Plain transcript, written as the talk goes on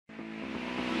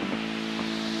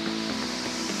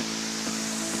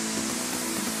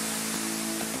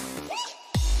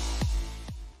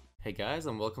Hey guys,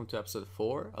 and welcome to episode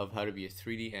 4 of How to Be a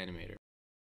 3D Animator.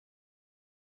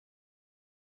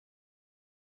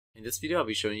 In this video, I'll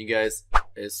be showing you guys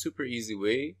a super easy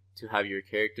way to have your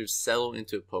characters settle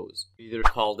into a pose. You either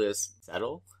call this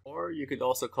settle, or you could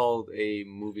also call it a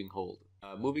moving hold.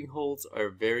 Moving holds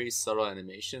are very subtle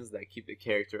animations that keep the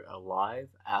character alive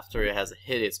after it has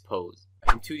hit its pose.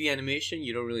 In 2D animation,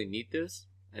 you don't really need this,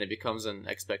 and it becomes an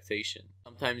expectation.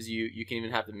 Sometimes you can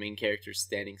even have the main character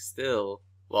standing still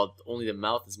while only the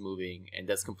mouth is moving, and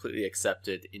that's completely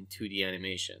accepted in 2D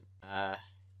animation.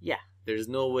 Yeah, there's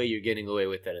no way you're getting away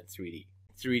with that in 3D.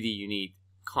 In 3D, you need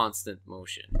constant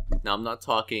motion. Now, I'm not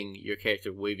talking your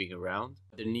character waving around.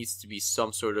 There needs to be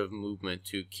some sort of movement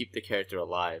to keep the character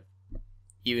alive.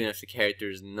 Even if the character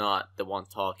is not the one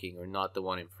talking or not the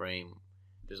one in frame,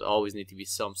 there's always need to be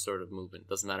some sort of movement.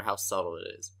 Doesn't matter how subtle it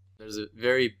is. There's a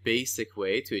very basic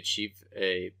way to achieve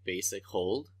a basic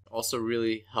hold. Also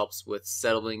really helps with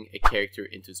settling a character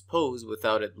into his pose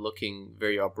without it looking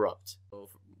very abrupt. So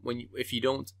if you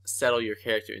don't settle your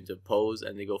character into a pose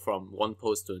and they go from one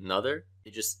pose to another,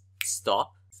 they just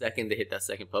stop the second they hit that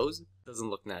second pose, it doesn't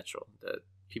look natural.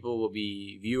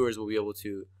 Viewers will be able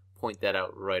to point that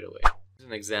out right away. Here's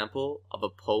an example of a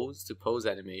pose to pose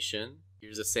animation.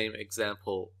 Here's the same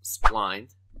example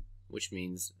splined, which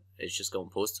means it's just going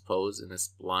pose to pose in a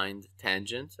splined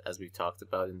tangent, as we talked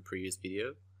about in the previous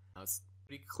video. Now it's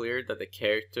pretty clear that the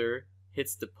character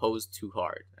hits the pose too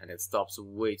hard and it stops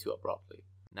way too abruptly.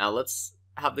 Now let's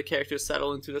have the character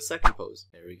settle into the second pose.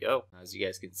 There we go. As you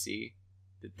guys can see,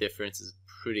 the difference is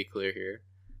pretty clear here.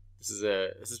 This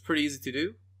is pretty easy to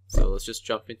do. So let's just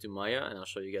jump into Maya and I'll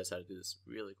show you guys how to do this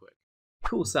really quick.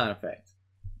 Cool sound effect.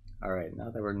 Alright,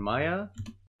 now that we're in Maya,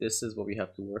 this is what we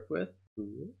have to work with.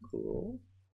 Cool.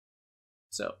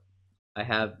 So I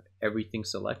have everything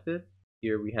selected.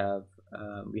 Here we have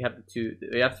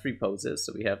three poses.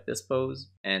 So we have this pose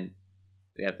and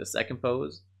we have the second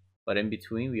pose, but in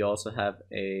between we also have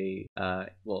a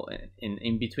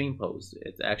in between pose.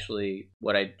 It's actually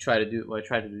what I try to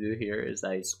do here is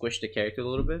I squish the character a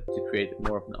little bit to create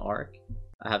more of an arc.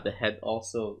 I have the head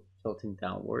also tilting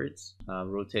downwards,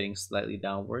 rotating slightly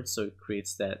downwards, so it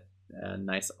creates that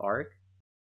nice arc.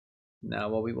 Now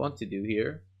what we want to do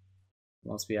here,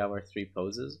 once we have our three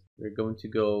poses, we're going to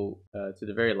go to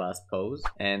the very last pose,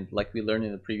 and like we learned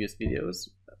in the previous videos,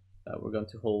 we're going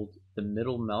to hold the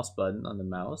middle mouse button on the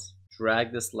mouse,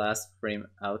 drag this last frame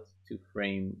out to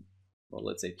frame, well,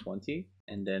 let's say 20,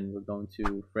 and then we're going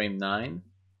to frame 9,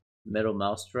 middle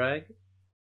mouse drag,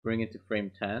 bring it to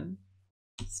frame 10,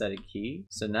 set a key.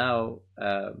 So now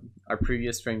our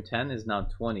previous frame 10 is now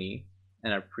 20,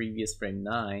 and our previous frame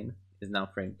 9 is now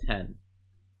frame 10.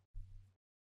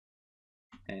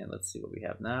 And let's see what we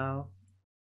have now.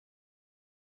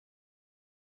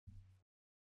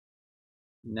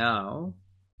 Now,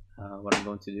 what I'm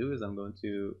going to do is I'm going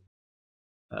to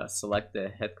select the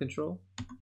head control,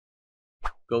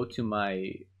 go to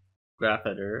my graph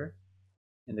editor.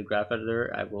 In the graph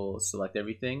editor, I will select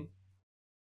everything.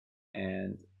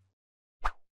 And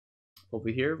over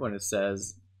here, when it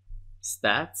says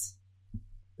stats,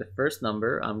 the first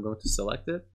number, I'm going to select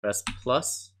it, press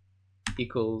plus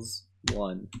equals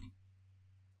 1.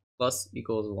 Plus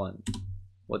equals 1.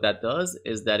 What that does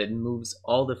is that it moves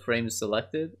all the frames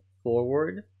selected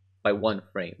forward by 1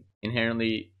 frame,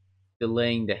 inherently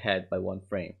delaying the head by 1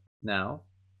 frame. Now,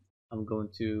 I'm going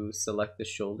to select the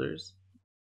shoulders.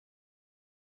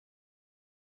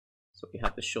 So we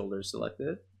have the shoulders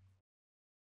selected.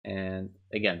 And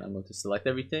again, I'm going to select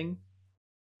everything.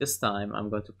 This time,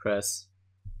 I'm going to press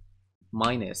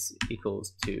minus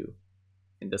equals 2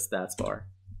 in the stats bar.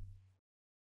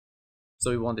 So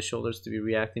we want the shoulders to be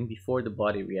reacting before the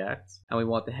body reacts, and we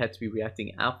want the head to be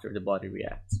reacting after the body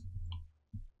reacts.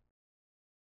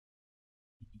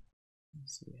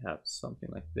 So we have something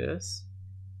like this.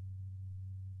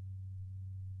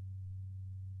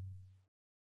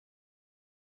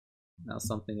 Now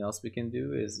something else we can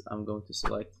do is I'm going to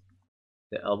select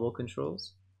the elbow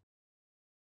controls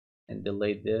and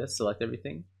delay this, select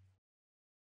everything.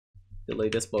 Delay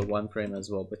this by 1 frame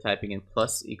as well by typing in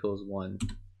plus equals 1.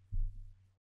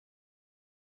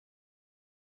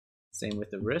 Same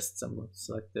with the wrists. I'm going to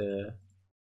select the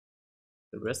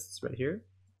wrists right here.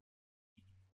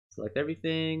 Select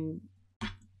everything,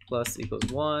 plus equals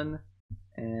 1,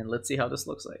 and let's see how this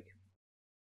looks like.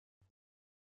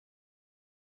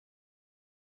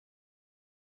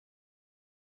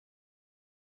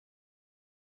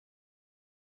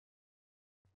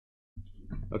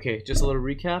 Okay, just a little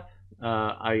recap.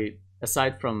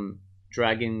 Aside from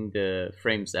dragging the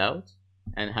frames out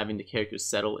and having the character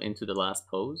settle into the last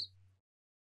pose,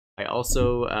 I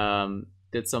also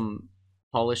did some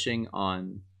polishing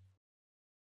on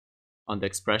the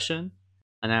expression,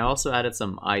 and I also added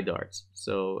some eye darts.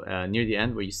 So near the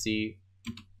end where you see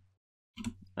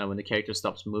when the character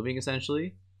stops moving,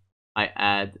 essentially, I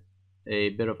add a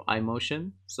bit of eye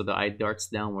motion, so the eye darts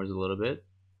downwards a little bit.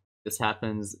 This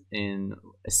happens in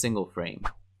a single frame,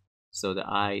 so the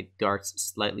eye darts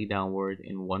slightly downward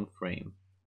in one frame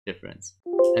difference,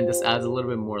 and this adds a little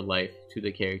bit more life to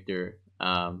the character.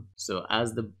 So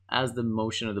as the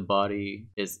motion of the body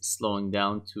is slowing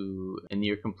down to a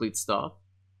near complete stop,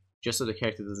 just so the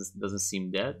character doesn't seem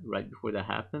dead right before that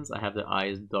happens, I have the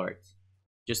eyes dart,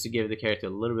 just to give the character a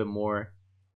little bit more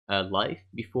life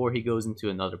before he goes into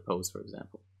another pose, for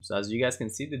example. So as you guys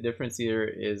can see, the difference here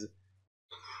is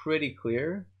pretty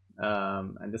clear,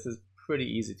 and this is pretty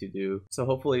easy to do. So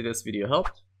hopefully this video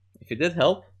helped. If it did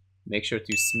help, make sure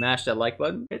to smash that like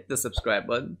button, hit the subscribe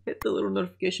button, hit the little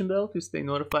notification bell to stay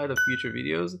notified of future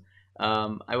videos.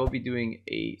 I will be doing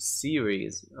a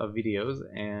series of videos,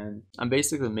 and I'm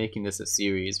basically making this a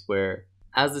series where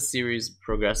as the series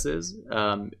progresses,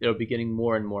 it'll be getting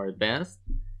more and more advanced.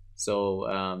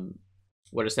 So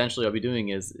what essentially I'll be doing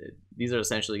is, these are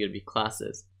essentially going to be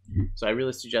classes. So I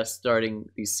really suggest starting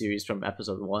these series from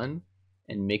episode 1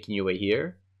 and making your way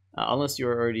here. Unless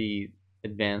you're already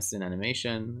advanced in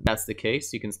animation, that's the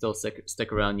case, you can still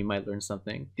stick around, you might learn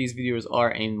something. These videos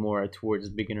are aimed more towards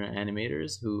beginner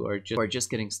animators who are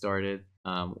just getting started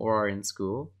or are in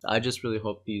school. I just really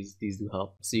hope these do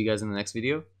help. See you guys in the next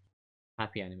video.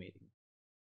 Happy animating.